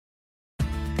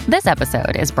This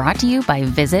episode is brought to you by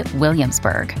Visit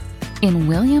Williamsburg. In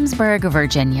Williamsburg,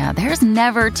 Virginia, there's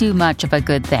never too much of a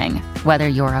good thing. Whether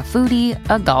you're a foodie,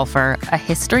 a golfer, a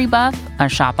history buff, a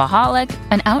shopaholic,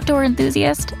 an outdoor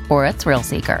enthusiast, or a thrill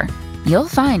seeker, you'll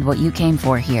find what you came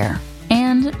for here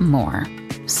and more.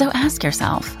 So ask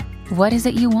yourself, what is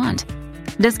it you want?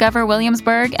 Discover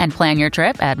Williamsburg and plan your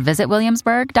trip at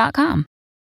visitwilliamsburg.com.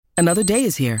 Another day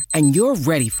is here, and you're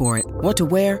ready for it. What to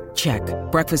wear? Check.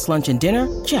 Breakfast, lunch, and dinner?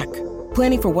 Check.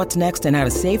 Planning for what's next and how to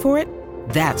save for it?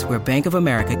 That's where Bank of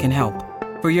America can help.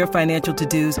 For your financial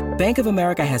to-dos, Bank of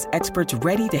America has experts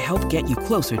ready to help get you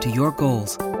closer to your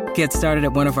goals. Get started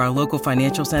at one of our local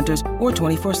financial centers or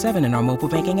 24/7 in our mobile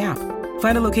banking app.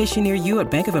 Find a location near you at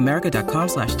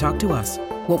bankofamerica.com/talktous.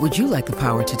 What would you like the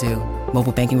power to do?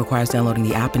 Mobile banking requires downloading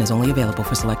the app and is only available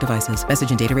for select devices.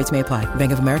 Message and data rates may apply.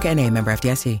 Bank of America N.A., member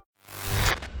FDIC.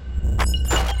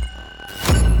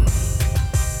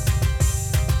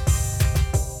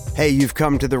 Hey, you've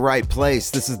come to the right place.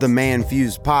 This is the Man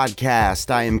Fused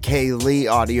Podcast. I am Kay Lee,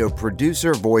 audio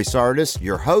producer, voice artist,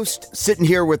 your host, sitting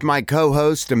here with my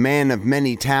co-host, a man of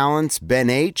many talents, Ben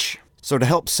H. So to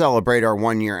help celebrate our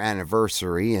 1-year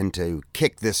anniversary and to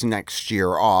kick this next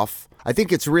year off, I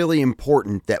think it's really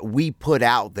important that we put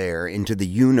out there into the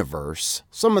universe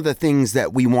some of the things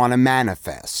that we want to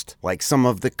manifest, like some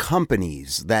of the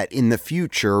companies that in the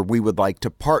future we would like to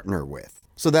partner with.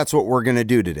 So that's what we're going to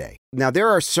do today. Now, there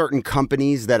are certain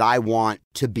companies that I want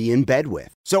to be in bed with.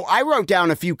 So I wrote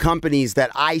down a few companies that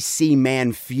I see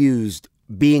Man Fused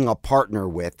being a partner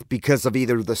with because of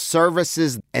either the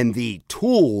services and the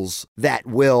tools that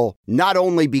will not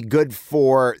only be good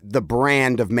for the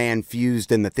brand of Man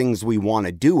Fused and the things we want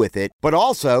to do with it, but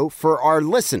also for our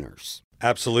listeners.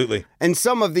 Absolutely. And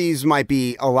some of these might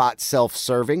be a lot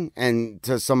self-serving, and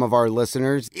to some of our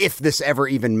listeners, if this ever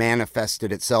even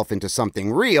manifested itself into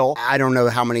something real, I don't know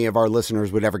how many of our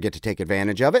listeners would ever get to take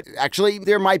advantage of it. Actually,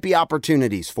 there might be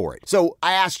opportunities for it. So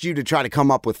I asked you to try to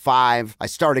come up with 5. I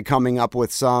started coming up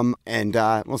with some, and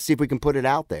we'll see if we can put it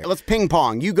out there. Let's ping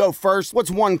pong. You go first.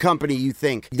 What's one company you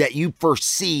think that you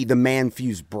foresee the Man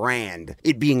Fused brand,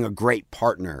 it being a great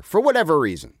partner for whatever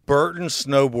reason? Burton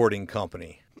Snowboarding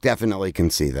Company. Definitely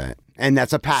can see that. And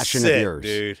that's a passion Sick, of yours.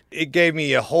 Dude. It gave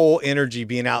me a whole energy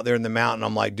being out there in the mountain.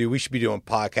 I'm like, dude, we should be doing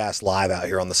podcasts live out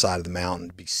here on the side of the mountain.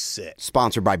 It'd be sick.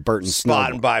 Sponsored by Burton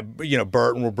Spotted Snowboard. by,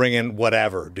 Burton. We'll bring in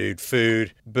whatever, dude.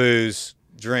 Food, booze,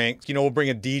 drink. We'll bring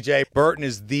a DJ. Burton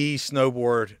is the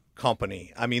snowboard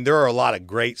company. I mean, there are a lot of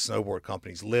great snowboard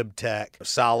companies. LibTech,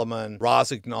 Salomon,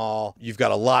 Rossignol. You've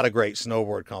got a lot of great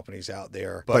snowboard companies out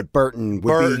there. But Burton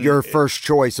would be your first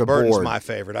choice of Burton's board. my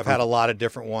favorite. I've had a lot of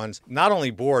different ones. Not only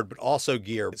board, but also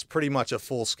gear. It's pretty much a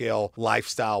full-scale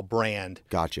lifestyle brand.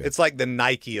 Gotcha. It's like the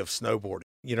Nike of snowboarding.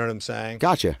 You know what I'm saying?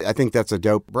 Gotcha. I think that's a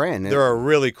dope brand. They're a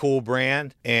really cool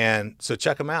brand, and so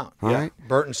check them out. All right.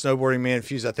 Burton Snowboarding Man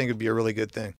Fused, I think it'd be a really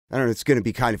good thing. I don't know, it's going to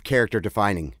be kind of character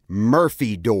defining.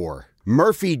 Murphy Door.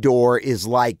 Murphy Door is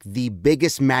like the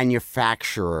biggest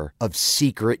manufacturer of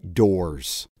secret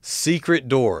doors. Secret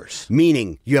doors.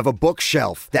 Meaning you have a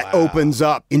bookshelf that opens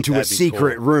up into a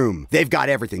secret cool. room. They've got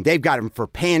everything. They've got them for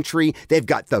pantry. They've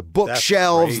got the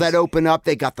bookshelves that open up.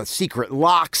 They got the secret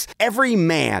locks. Every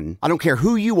man, I don't care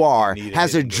who you are,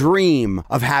 has a dream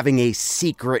of having a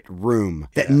secret room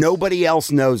that nobody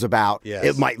else knows about. Yes.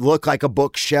 It might look like a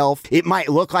bookshelf. It might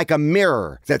look like a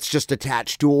mirror that's just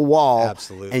attached to a wall.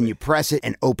 Absolutely. And you press it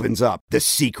and opens up the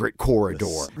secret corridor.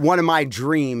 One of my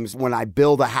dreams when I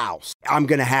build a house, I'm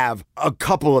going to have a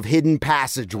couple of hidden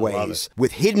passageways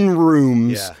with hidden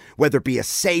rooms, whether it be a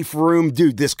safe room.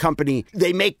 Dude, this company,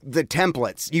 they make the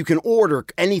templates. You can order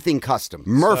anything custom.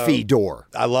 Murphy Door.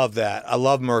 I love that. I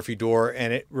love Murphy Door,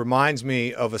 and it reminds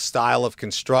me of a style of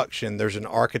construction. There's an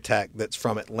architect that's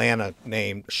from Atlanta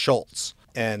named Schultz,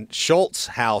 and Schultz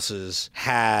houses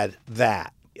had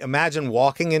that. Imagine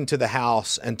walking into the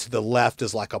house, and to the left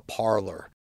is like a parlor.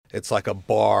 It's like a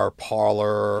bar,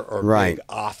 parlor, or big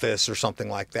office or something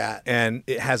like that. And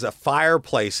it has a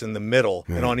fireplace in the middle.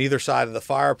 And on either side of the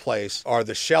fireplace are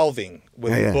the shelving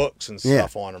with books and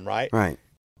stuff on them, right? Right.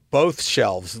 Both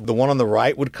shelves, the one on the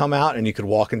right would come out and you could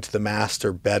walk into the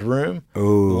master bedroom.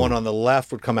 Ooh. The one on the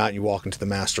left would come out and you walk into the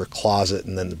master closet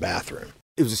and then the bathroom.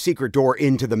 It was a secret door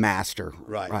into the master.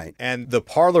 Right. And the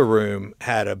parlor room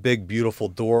had a big, beautiful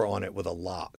door on it with a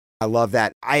lock. I love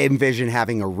that. I envision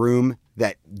having a room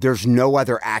that there's no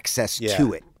other access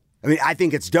to it. I mean, I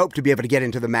think it's dope to be able to get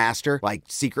into the master, like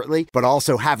secretly, but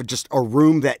also have just a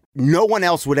room that no one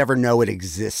else would ever know it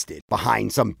existed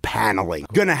behind some paneling.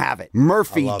 Gonna have it.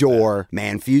 Murphy Door,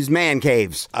 Man Fused Man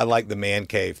Caves. I like the man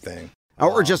cave thing.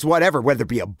 Or just whatever, whether it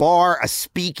be a bar, a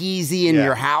speakeasy in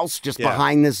your house, just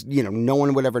behind this, no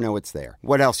one would ever know it's there.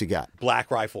 What else you got?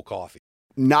 Black Rifle Coffee.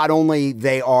 Not only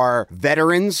they are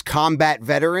veterans, combat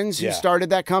veterans who started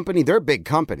that company, they're a big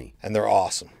company. And they're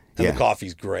awesome. And the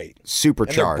coffee's great.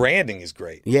 Supercharged. And their branding is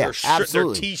great. Yeah,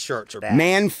 absolutely. Their T-shirts are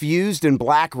Man Fused and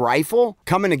Black Rifle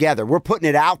coming together. We're putting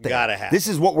it out there. Gotta happen. This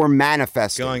is what we're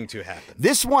manifesting. Going to happen.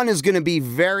 This one is going to be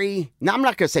now I'm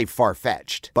not going to say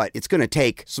far-fetched, but it's going to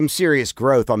take some serious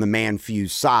growth on the Man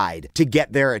Fused side to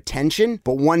get their attention.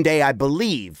 But one day I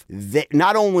believe that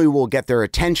not only will get their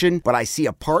attention, but I see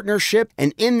a partnership.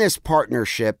 And in this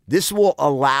partnership, this will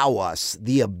allow us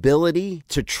the ability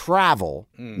to travel,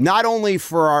 not only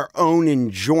for our own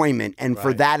enjoyment and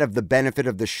for that of the benefit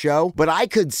of the show, but I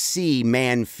could see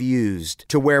Man Fused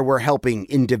to where we're helping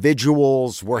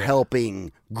individuals, we're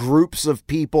helping groups of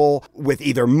people with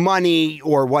either money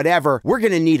or whatever. We're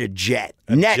going to need a jet.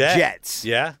 NetJets.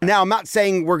 Yeah. Now, I'm not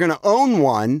saying we're going to own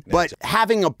one, but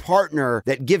having a partner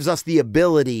that gives us the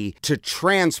ability to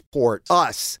transport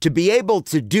us to be able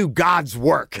to do God's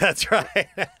work. That's right.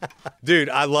 Dude,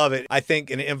 I love it. I think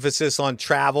an emphasis on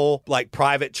travel, like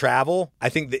private travel, I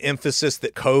think the emphasis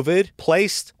that COVID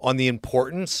placed on the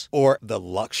importance or the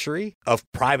luxury of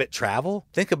private travel.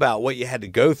 Think about what you had to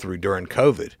go through during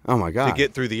COVID. Oh my God. To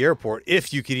get through the airport,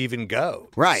 if you could even go.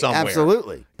 Right, somewhere.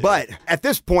 absolutely. But at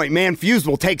this point, Man Fused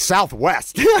will take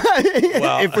Southwest.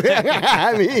 Well,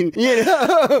 I mean,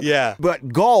 Yeah. But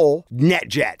goal,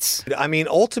 NetJets. I mean,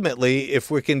 ultimately, if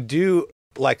we can do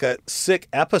like a sick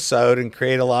episode and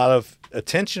create a lot of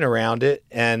attention around it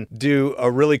and do a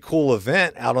really cool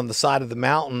event out on the side of the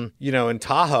mountain, in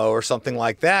Tahoe or something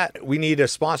like that, we need a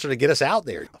sponsor to get us out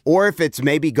there. Or if it's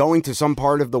maybe going to some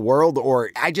part of the world, or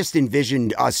I just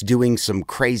envisioned us doing some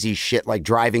crazy shit like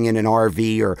driving in an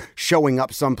RV or showing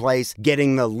up someplace,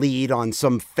 getting the lead on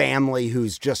some family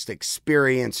who's just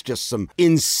experienced just some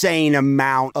insane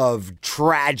amount of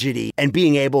tragedy and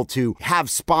being able to have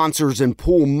sponsors and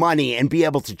pool money and be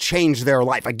able to change their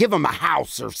life. I give them a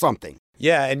house or something.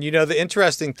 Yeah, and the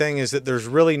interesting thing is that there's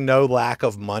really no lack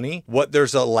of money. What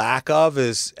there's a lack of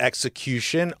is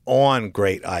execution on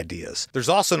great ideas. There's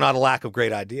also not a lack of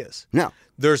great ideas. No.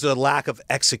 There's a lack of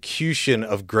execution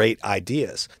of great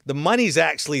ideas. The money's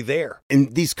actually there.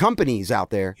 And these companies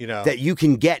out there that you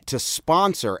can get to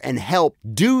sponsor and help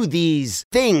do these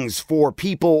things for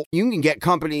people. You can get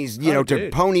companies, to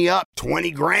pony up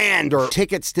 20 grand or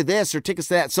tickets to this or tickets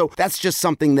to that. So that's just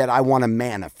something that I want to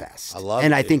manifest. I love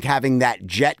and it. I think having that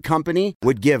jet company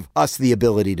would give us the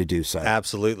ability to do so.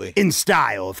 Absolutely. In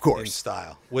style, of course. In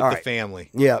style. With the family.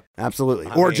 Yeah, absolutely.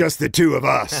 Or just the two of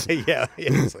us. Yeah.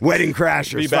 Wedding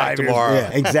crashers. Be back 5 years. tomorrow.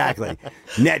 Yeah, exactly.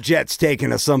 NetJet's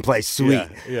taking us someplace sweet.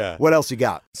 Yeah. What else you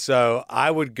got? So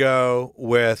I would go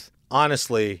with,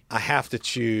 honestly, I have to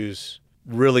choose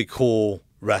really cool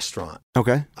restaurant.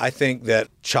 Okay. I think that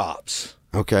Chops.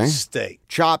 Okay. Steak.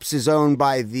 Chops is owned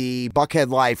by the Buckhead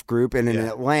Life Group, and in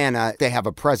Atlanta, they have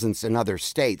a presence in other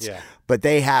states. Yeah. But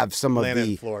they have some Atlanta of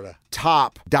the and Florida.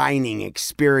 top dining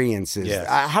experiences. Yes.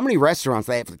 How many restaurants?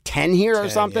 They have 10 here or 10,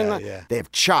 something? yeah. They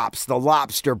have Chops, the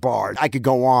Lobster Bar. I could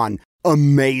go on.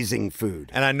 Amazing food.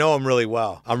 And I know him really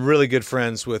well. I'm really good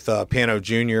friends with Pano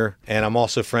Jr., and I'm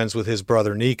also friends with his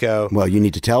brother, Nico. Well, you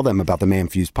need to tell them about the Man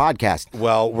Fused podcast.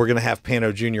 Well, we're going to have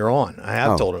Pano Jr. on. I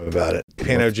have told him about it.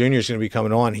 Pano Jr. is going to be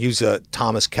coming on. He's a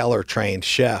Thomas Keller trained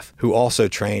chef who also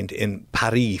trained in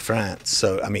Paris, France.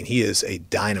 So, I mean, he is a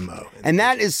dynamo. And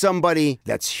that is somebody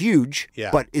that's huge,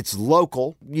 but it's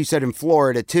local. You said in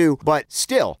Florida too, but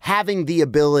still having the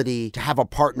ability to have a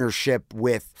partnership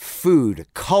with food,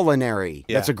 culinary.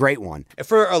 That's a great one.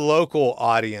 For a local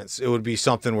audience, it would be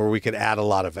something where we could add a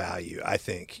lot of value, I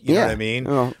think. You know what I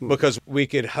mean? Because we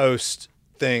could host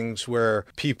things where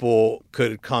people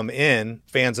could come in,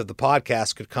 fans of the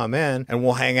podcast could come in, and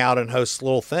we'll hang out and host a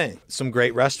little thing. Some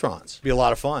great restaurants. Be a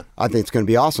lot of fun. I think it's going to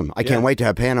be awesome. I can't wait to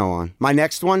have Pano on. My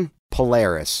next one,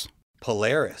 Polaris.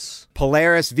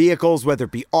 Polaris vehicles, whether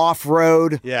it be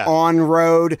off-road,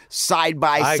 on-road,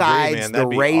 side-by-sides, the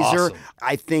Razor. Awesome.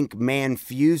 I think Man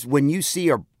Fused, when you see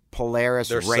a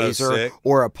Polaris Razor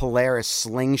or a Polaris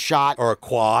Slingshot or a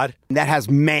quad that has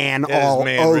man all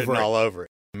over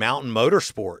it. Mountain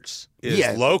Motorsports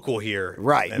is local here.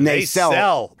 Right. And they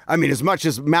sell. I mean, as much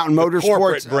as Mountain Motorsports.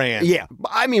 Corporate brand. Yeah.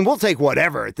 I mean, we'll take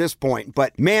whatever at this point.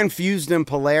 But Man Fused and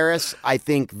Polaris, I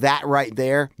think that right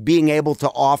there, being able to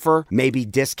offer maybe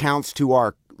discounts to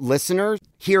our listeners,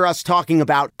 hear us talking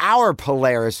about our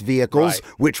Polaris vehicles,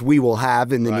 which we will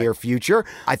have in the near future.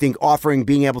 I think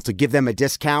being able to give them a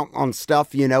discount on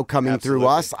stuff, coming through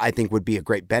us, I think would be a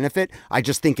great benefit. I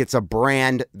just think it's a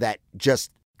brand that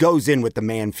just goes in with the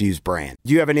Man Fused brand.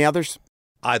 Do you have any others?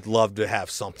 I'd love to have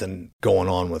something going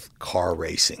on with car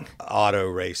racing, auto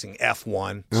racing,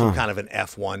 F1, some kind of an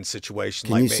F1 situation.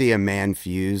 Can you see a Man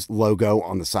Fuse logo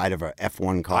on the side of a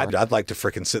F1 car? I'd like to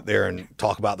freaking sit there and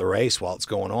talk about the race while it's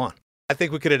going on. I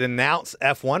think we could announce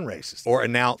F1 races or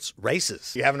announce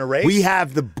races. You having a race? We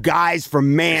have the guys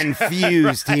from Man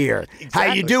Fused here. Exactly.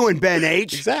 How you doing, Ben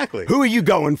H? Exactly. Who are you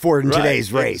going for in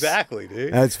today's race? Exactly,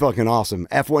 dude. That's fucking awesome.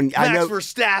 F1. Max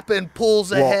Verstappen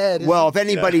pulls ahead. Well, if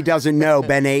anybody doesn't know,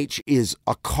 Ben H is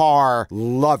a car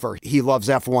lover. He loves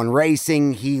F1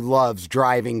 racing. He loves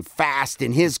driving fast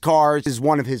in his cars. Is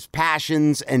one of his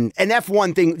passions. And an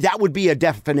F1 thing, that would be a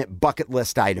definite bucket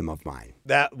list item of mine.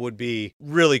 That would be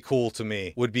really cool to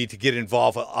me, would be to get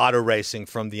involved with auto racing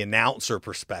from the announcer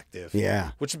perspective.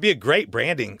 Yeah. Which would be a great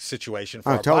branding situation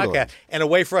for our totally. podcast and a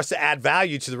way for us to add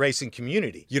value to the racing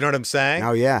community. You know what I'm saying?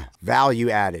 Oh, yeah.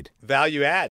 Value added. Value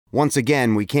add. Once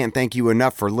again, we can't thank you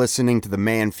enough for listening to the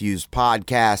Man Fuse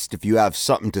podcast. If you have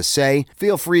something to say,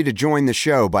 feel free to join the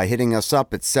show by hitting us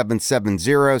up at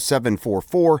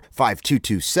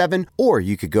 770-744-5227, or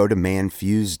you could go to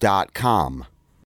manfuse.com.